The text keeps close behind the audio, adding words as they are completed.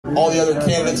all the other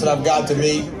candidates that I've got to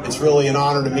meet. It's really an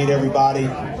honor to meet everybody.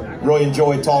 Really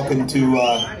enjoyed talking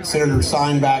to Senator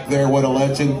Sine back there. What a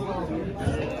legend.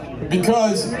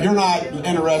 Because you're not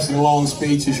interested in long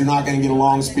speeches, you're not going to get a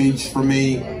long speech from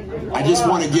me. I just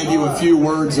want to give you a few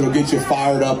words that'll get you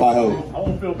fired up, I hope. I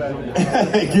won't feel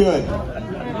bad. Good.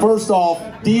 First off,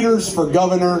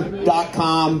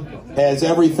 Detersforgovernor.com has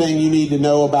everything you need to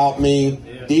know about me.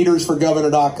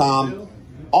 Detersforgovernor.com.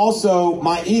 Also,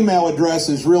 my email address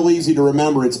is real easy to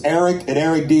remember. It's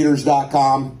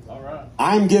eric@ericdeters.com.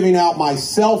 I'm giving out my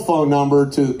cell phone number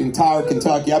to entire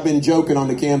Kentucky. I've been joking on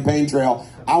the campaign trail.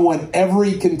 I want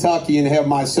every Kentuckian to have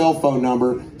my cell phone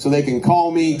number so they can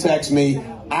call me, text me.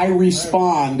 I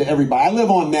respond to everybody. I live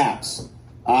on naps.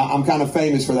 I'm kind of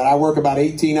famous for that. I work about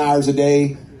 18 hours a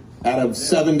day out of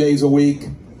 7 days a week.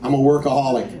 I'm a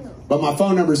workaholic. But my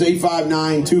phone number is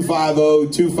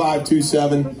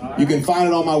 859-250-2527. You can find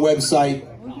it on my website.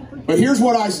 But here's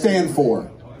what I stand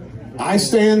for. I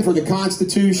stand for the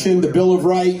Constitution, the Bill of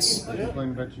Rights.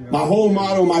 My whole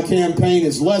motto of my campaign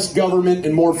is less government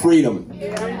and more freedom.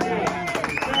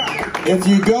 If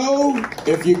you go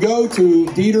to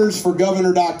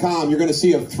Detersforgovernor.com, you're going to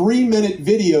see a 3-minute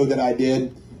video that I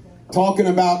did talking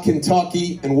about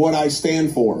Kentucky and what I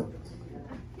stand for.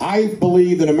 I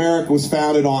believe that America was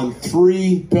founded on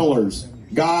 3 pillars: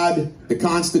 God, the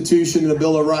Constitution and the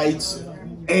Bill of Rights,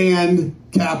 and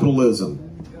capitalism.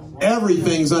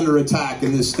 Everything's under attack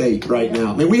in this state right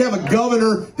now. I mean, we have a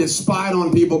governor that spied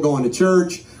on people going to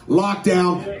church,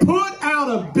 lockdown, put out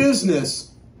of business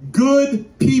good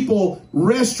people,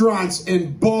 restaurants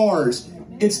and bars.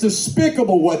 It's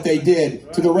despicable what they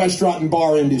did to the restaurant and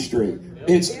bar industry.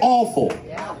 It's awful.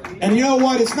 And you know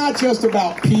what? It's not just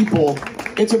about people.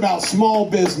 It's about small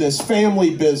business,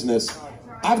 family business.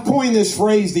 I've coined this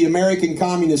phrase, the American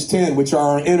Communist 10, which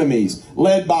are our enemies,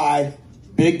 led by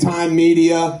big-time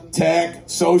media, tech,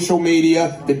 social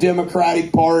media, the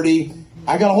Democratic Party.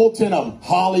 I got a whole 10 of them.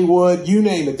 Hollywood, you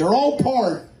name it. They're all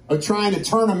part of trying to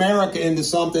turn America into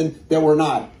something that we're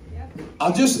not.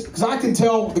 Because I can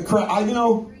tell the crowd,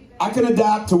 I can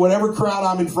adapt to whatever crowd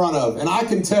I'm in front of, and I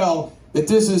can tell that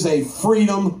this is a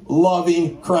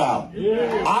freedom-loving crowd.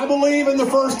 I believe in the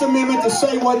First Amendment to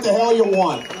say what the hell you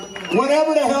want.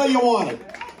 Whatever the hell you want it.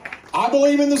 I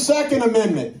believe in the Second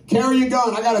Amendment. Carry a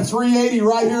gun. I got a .380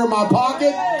 right here in my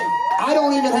pocket. I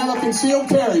don't even have a concealed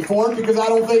carry for it because I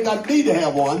don't think I need to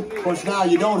have one. Of course, now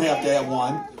you don't have to have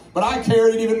one. But I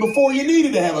carried it even before you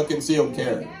needed to have a concealed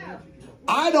carry.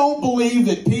 I don't believe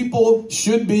that people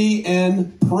should be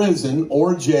in prison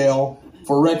or jail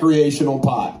for recreational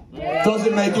pot.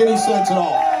 Doesn't make any sense at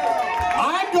all.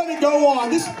 I'm going to go on.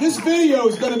 This video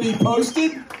is going to be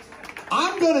posted.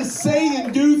 I'm going to say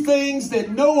and do things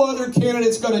that no other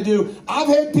candidate's going to do. I've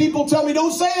had people tell me,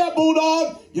 don't say that,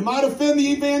 Bulldog. You might offend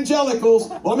the evangelicals.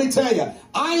 Well, let me tell you,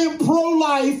 I am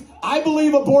pro-life. I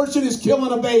believe abortion is killing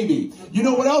a baby. You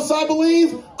know what else I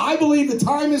believe? I believe the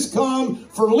time has come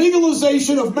for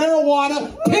legalization of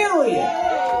marijuana, period.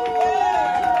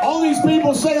 All these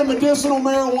people saying medicinal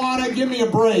marijuana, give me a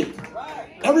break.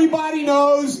 Everybody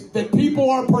knows that people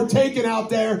are partaking out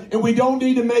there, and we don't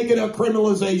need to make it a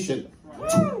criminalization.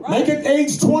 Make it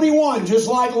age 21, just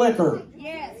like liquor.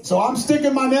 So I'm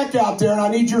sticking my neck out there, and I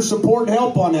need your support and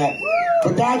help on that.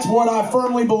 But that's what I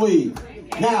firmly believe.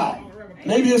 Now,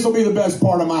 maybe this will be the best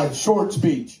part of my short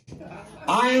speech.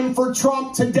 I am for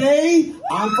Trump today.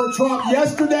 I'm for Trump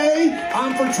yesterday.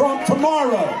 I'm for Trump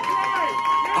tomorrow.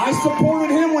 I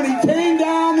supported him when he came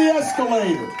down the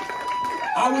escalator.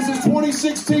 I was his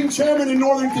 2016 chairman in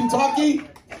Northern Kentucky.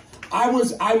 I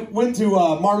went to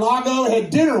Mar-a-Lago, had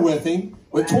dinner with him,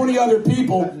 with 20 other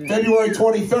people, February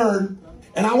 23rd.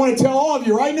 And I want to tell all of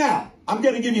you right now, I'm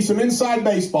going to give you some inside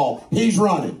baseball. He's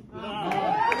running.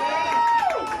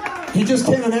 He just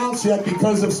can't announce yet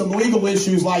because of some legal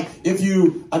issues, like if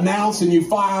you announce and you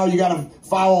file, you got to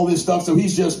file all this stuff, so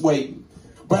he's just waiting.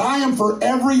 But I am for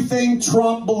everything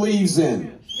Trump believes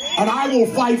in, and I will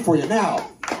fight for you. Now,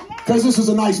 because this is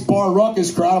a nice bar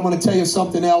ruckus crowd, I'm going to tell you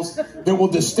something else that will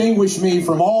distinguish me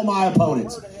from all my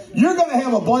opponents. You're going to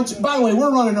have a bunch, by the way,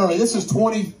 we're running early. This is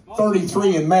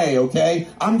 2033 in May, okay?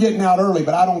 I'm getting out early,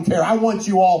 but I don't care. I want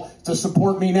you all to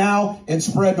support me now and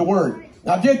spread the word.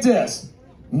 Now get this.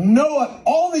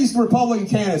 All these Republican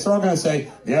candidates are going to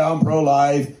say, yeah, I'm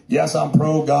pro-life. Yes, I'm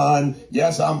pro-gun.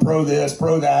 Yes, I'm pro-this,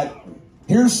 pro-that.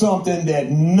 Here's something that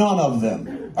none of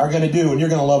them are going to do, and you're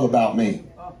going to love about me.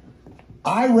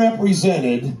 I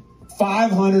represented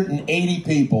 580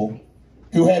 people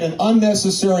who had an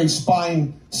unnecessary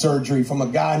spine surgery from a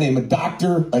guy named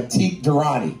Dr. Atik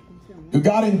Durrani, who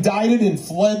got indicted and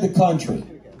fled the country.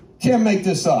 Can't make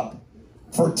this up.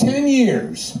 For 10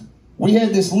 years, we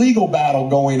had this legal battle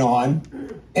going on,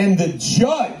 and the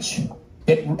judge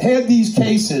that had these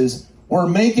cases were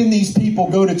making these people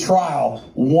go to trial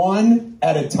one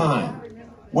at a time,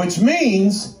 which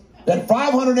means that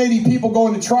 580 people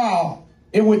going to trial,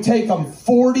 it would take them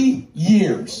 40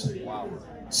 years.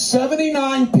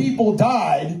 79 people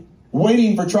died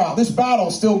waiting for trial. This battle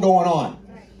is still going on.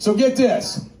 So get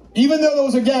this. Even though there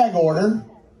was a gag order,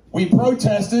 we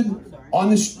protested on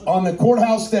the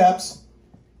courthouse steps,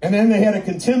 and then they had a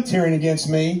contempt hearing against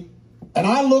me. And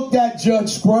I looked that judge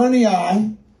square in the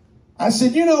eye. I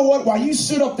said, you know what? While you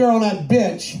sit up there on that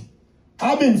bench,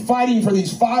 I've been fighting for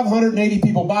these 580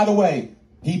 people. By the way,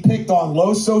 he picked on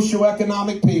low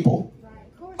socioeconomic people.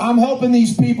 I'm helping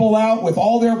these people out with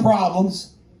all their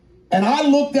problems. And I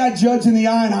looked that judge in the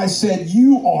eye and I said,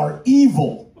 you are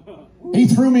evil. He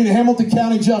threw me in the Hamilton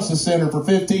County Justice Center for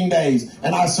 15 days,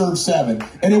 and I served 7.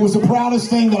 And it was the proudest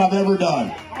thing that I've ever done.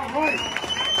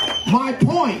 My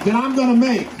point that I'm going to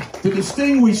make to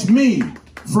distinguish me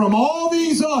from all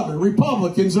these other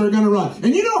Republicans that are going to run.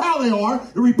 And you know how they are.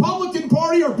 The Republican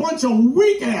Party are a bunch of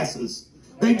weak asses.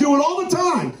 They do it all the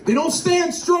time. They don't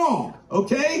stand strong,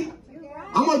 okay?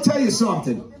 I'm going to tell you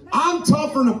something. I'm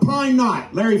tougher than a pine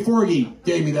knot. Larry Forgy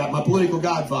gave me that, my political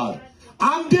godfather.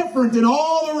 I'm different than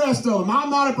all the rest of them. I'm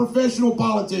not a professional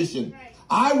politician.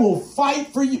 I will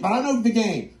fight for you, but I know the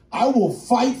game. I will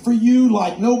fight for you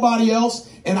like nobody else,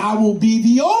 and I will be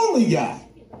the only guy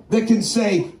that can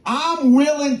say, I'm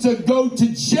willing to go to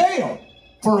jail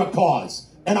for a cause.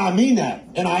 And I mean that,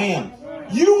 and I am.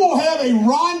 You will have a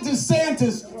Ron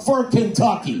DeSantis for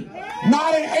Kentucky,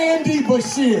 not an Andy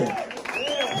Bashir.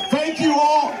 Thank you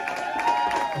all.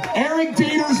 Eric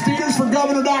Deters,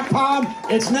 DetersForGovernor.com.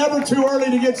 It's never too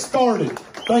early to get started.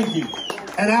 Thank you.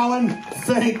 And Alan,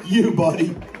 thank you,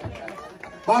 buddy.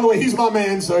 By the way, he's my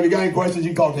man, so if you got any questions,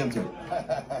 you can talk to him too.